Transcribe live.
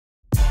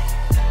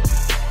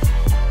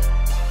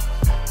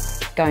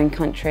Going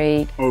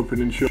country.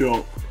 Opening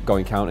shop.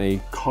 Going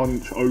county.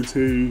 Cunt,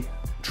 OT.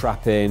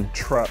 Trapping.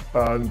 Trap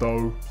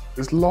bando.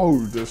 There's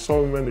loads, there's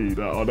so many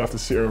that I'd have to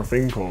sit here and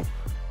think of.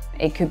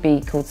 It could be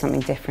called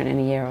something different in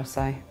a year or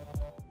so.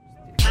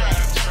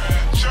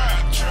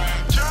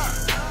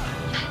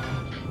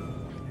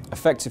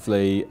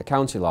 Effectively, a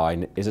county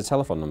line is a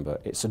telephone number.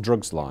 It's a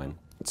drugs line.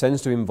 It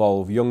tends to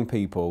involve young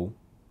people,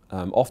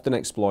 often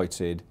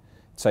exploited,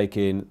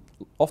 taking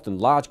often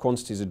large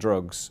quantities of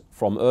drugs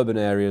from urban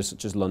areas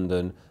such as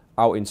London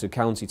out into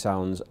county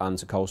towns and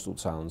to coastal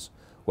towns,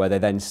 where they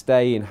then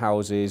stay in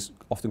houses,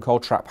 often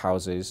called trap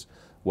houses,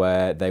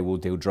 where they will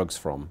deal drugs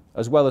from,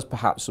 as well as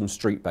perhaps some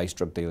street-based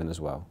drug dealing as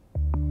well.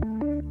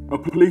 A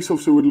police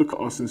officer would look at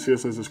us and see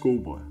us as a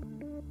schoolboy.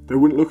 They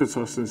wouldn't look at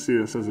us and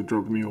see us as a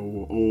drug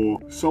mule or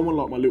someone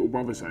like my little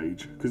brother's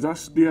age, because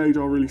that's the age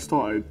I really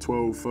started,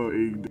 12,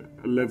 13,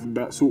 11,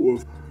 that sort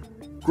of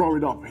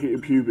growing up,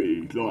 hitting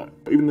puberty. Like,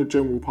 even the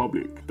general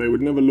public, they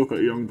would never look at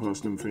a young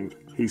person and think,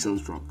 he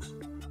sells drugs.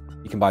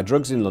 You can buy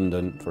drugs in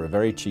London for a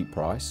very cheap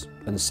price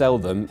and sell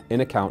them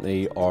in a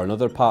county or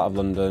another part of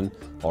London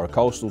or a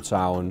coastal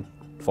town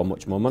for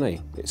much more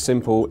money. It's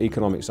simple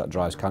economics that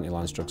drives County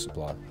Line's drug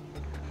supply.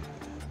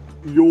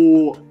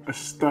 Your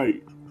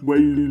estate, where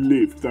you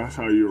live, that's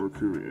how you're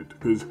recruited,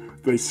 because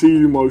they see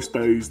you most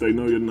days, they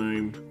know your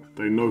name,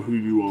 they know who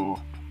you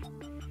are,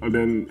 and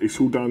then it's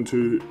all down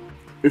to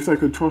if they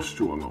can trust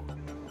you or not.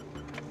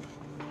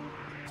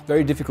 It's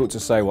very difficult to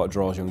say what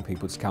draws young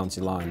people to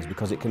county lines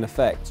because it can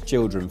affect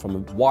children from a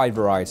wide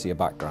variety of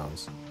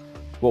backgrounds.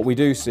 What we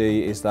do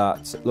see is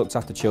that looked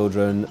after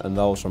children and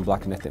those from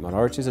black and ethnic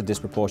minorities are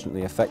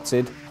disproportionately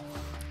affected,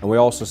 and we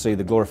also see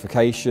the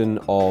glorification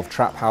of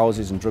trap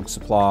houses and drug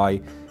supply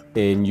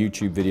in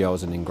YouTube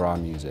videos and in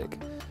grime music.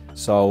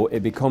 So it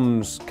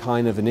becomes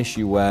kind of an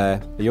issue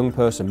where a young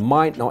person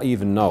might not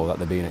even know that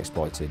they're being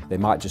exploited. They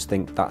might just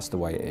think that's the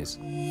way it is.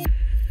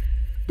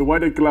 The way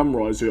they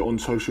glamorise it on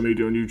social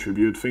media and YouTube,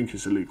 you'd think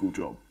it's a legal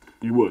job.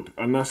 You would.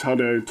 And that's how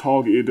they're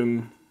targeted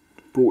and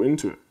brought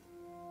into it.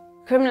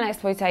 Criminal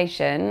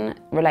exploitation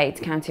related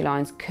to county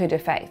lines could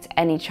affect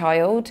any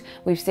child.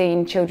 We've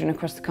seen children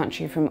across the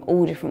country from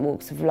all different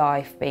walks of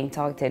life being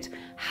targeted.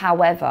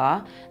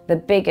 However, the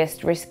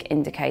biggest risk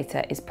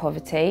indicator is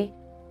poverty.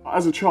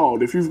 As a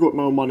child, if you've got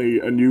no money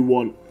and you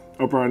want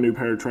a brand new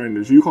pair of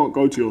trainers, you can't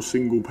go to your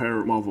single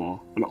parent mother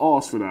and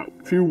ask for that.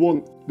 If you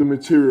want the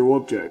material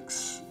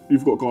objects,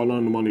 you've got to go and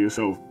earn the money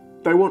yourself.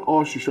 They won't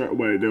ask you straight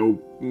away, they'll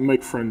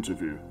make friends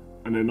with you.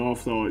 And then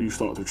after you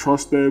start to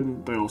trust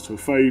them, they ask for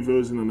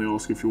favours and then they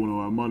ask if you want to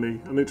earn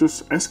money, and it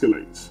just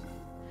escalates.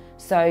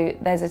 So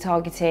there's a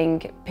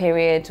targeting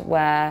period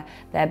where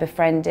they're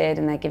befriended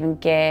and they're given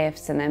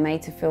gifts and they're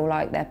made to feel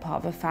like they're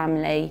part of a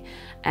family,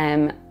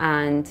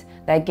 and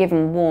they're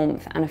given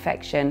warmth and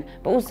affection,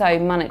 but also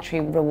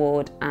monetary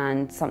reward,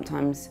 and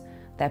sometimes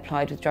they're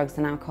plied with drugs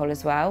and alcohol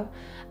as well.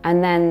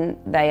 And then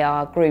they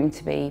are groomed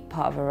to be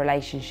part of a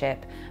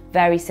relationship,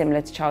 very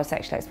similar to child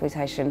sexual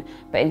exploitation,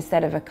 but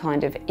instead of a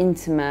kind of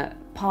intimate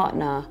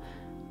partner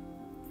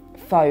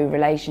faux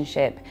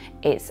relationship,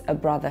 it's a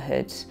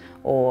brotherhood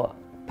or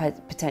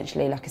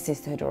potentially like a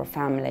sisterhood or a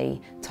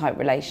family type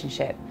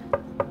relationship.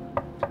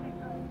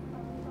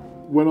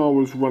 When I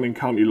was running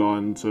county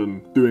lines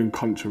and doing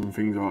country and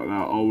things like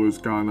that, I was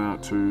going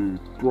out to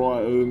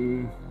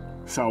Brighton,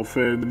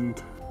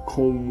 Southend,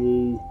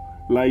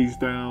 Cornwall,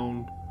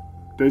 Laysdown.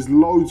 There's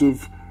loads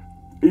of,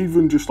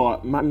 even just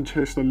like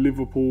Manchester,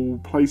 Liverpool,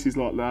 places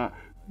like that.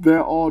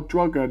 There are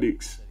drug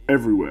addicts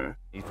everywhere.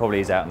 He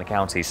probably is out in the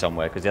county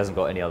somewhere because he hasn't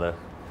got any other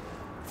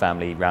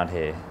family around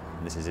here.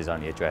 This is his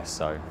only address,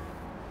 so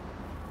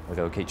we've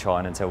got to keep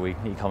trying until he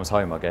comes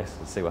home, I guess,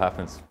 and see what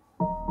happens.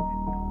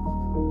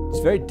 It's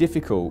very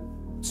difficult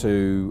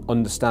to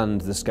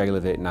understand the scale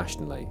of it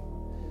nationally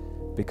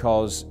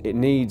because it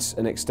needs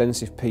an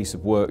extensive piece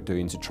of work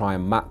doing to try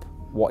and map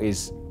what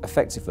is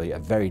effectively a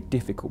very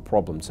difficult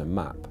problem to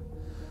map.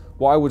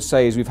 What I would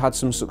say is we've had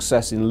some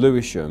success in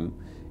Lewisham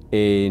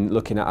in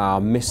looking at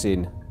our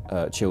missing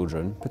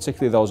children,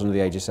 particularly those under the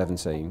age of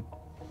 17,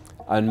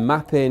 and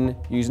mapping,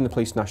 using the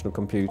police national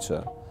computer,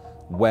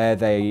 where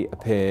they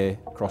appear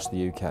across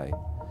the UK,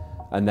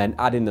 and then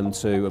adding them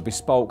to a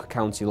bespoke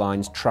county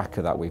lines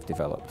tracker that we've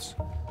developed.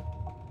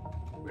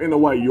 In a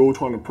way, you're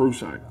trying to prove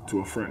something to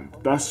a friend.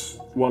 That's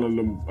one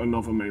of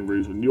another main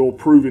reason. You're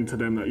proving to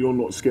them that you're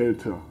not scared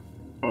to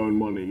earn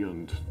money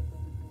and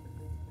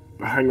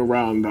hang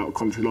around out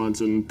country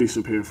lines and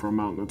disappear for a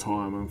mountain of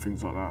time and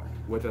things like that.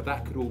 Whether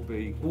that could all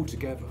be all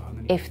together.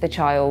 If the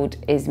child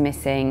is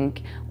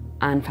missing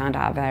and found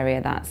out of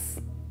area,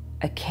 that's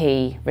a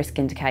key risk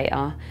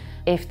indicator.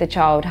 If the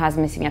child has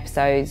missing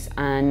episodes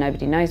and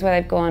nobody knows where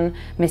they've gone,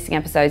 missing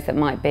episodes that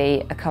might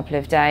be a couple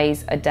of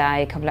days, a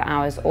day, a couple of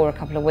hours or a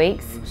couple of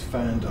weeks. He was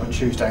found on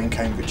Tuesday in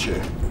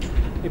Cambridgeshire.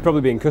 He'd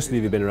probably be in custody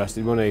if he'd been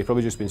arrested, wouldn't he? He'd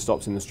probably just been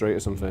stopped in the street or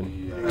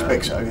something. I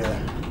expect so,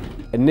 yeah.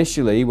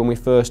 Initially, when we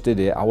first did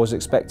it, I was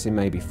expecting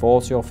maybe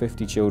 40 or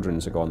 50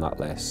 children to go on that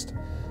list.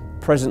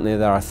 Presently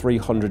there are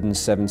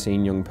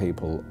 317 young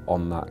people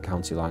on that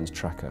County Lines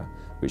tracker,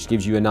 which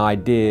gives you an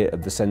idea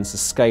of the sense of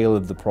scale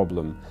of the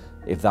problem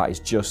if that is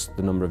just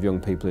the number of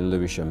young people in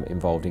Lewisham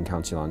involved in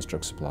County Lines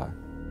drug supply.